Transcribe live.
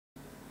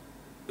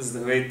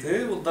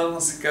Здравейте!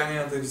 Отдавна се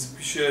каня да ви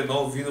запиша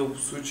едно видео по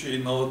случай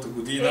новата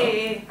година.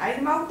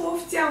 Айде малко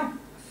официално.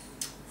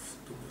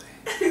 Добре.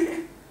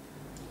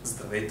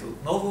 Здравейте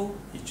отново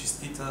и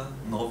честита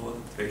нова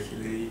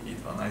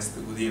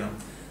 2012 година.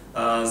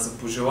 За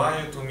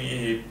пожеланието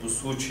ми по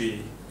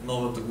случай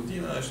новата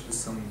година ще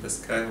съм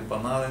безкрайно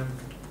банален,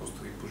 като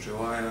просто ви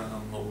пожелая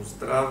много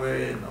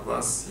здраве на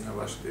вас и на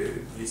вашите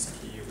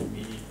близки,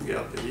 родни и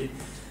приятели.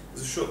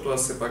 Защото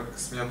аз все пак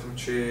смятам,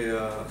 че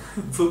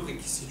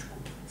въпреки всичко,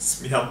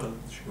 смятам,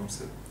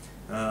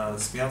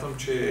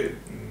 че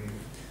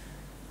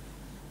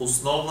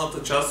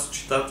основната част от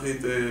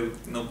читателите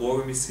на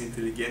блога ми са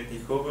интелигентни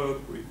хора,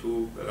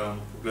 които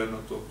рано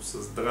погледнато, ако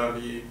са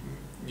здрави,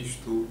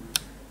 нищо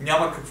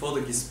няма какво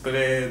да ги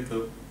спре,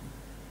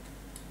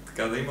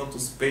 да имат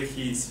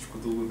успехи и всичко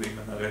друго да им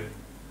е наред.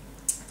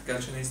 Така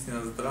че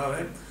наистина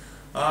здраве.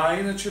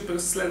 Иначе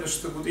през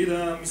следващата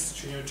година мисля,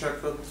 че ни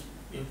очакват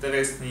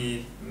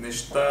интересни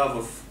неща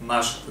в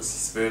нашата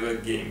си сфера,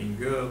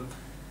 гейминга.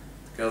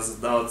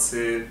 Задават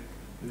се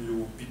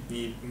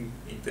любопитни,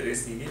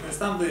 интересни игри. Не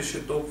знам дали ще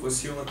е толкова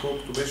силна,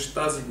 колкото беше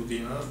тази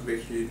година,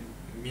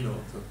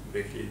 миналата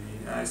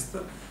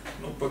 2011,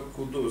 но пък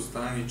от друга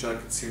страна ни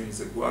чакат силни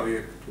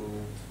заглавия, като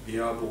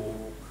Diablo,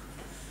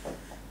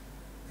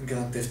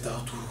 Grand Theft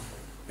Auto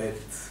 5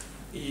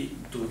 и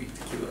други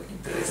такива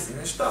интересни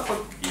неща. Пък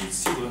и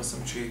сигурен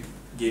съм, че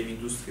гейм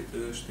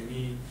индустрията ще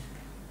ни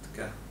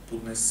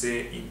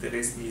поднесе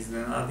интересни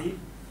изненади.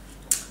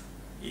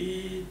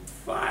 И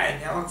това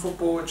е, няма какво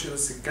повече да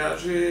се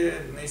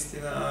каже.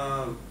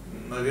 Наистина,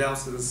 надявам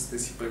се да сте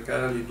си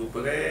прекарали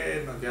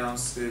добре, надявам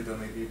се да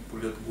не ви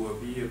болят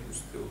глави, ако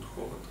сте от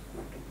хората,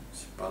 които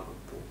си падат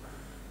по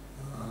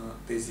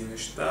тези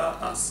неща.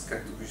 Аз,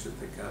 както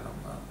виждате,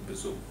 карам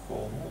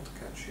безалкохолно,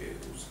 така че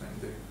освен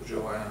да ви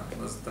пожелая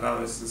на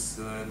здраве с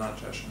една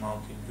чаша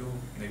Mountain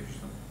Dew, не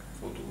виждам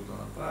какво друго да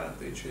направя,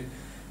 тъй че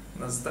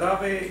на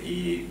здраве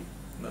и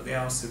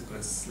надявам се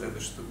през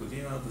следващата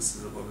година да се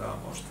забавлявам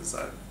още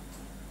заедно.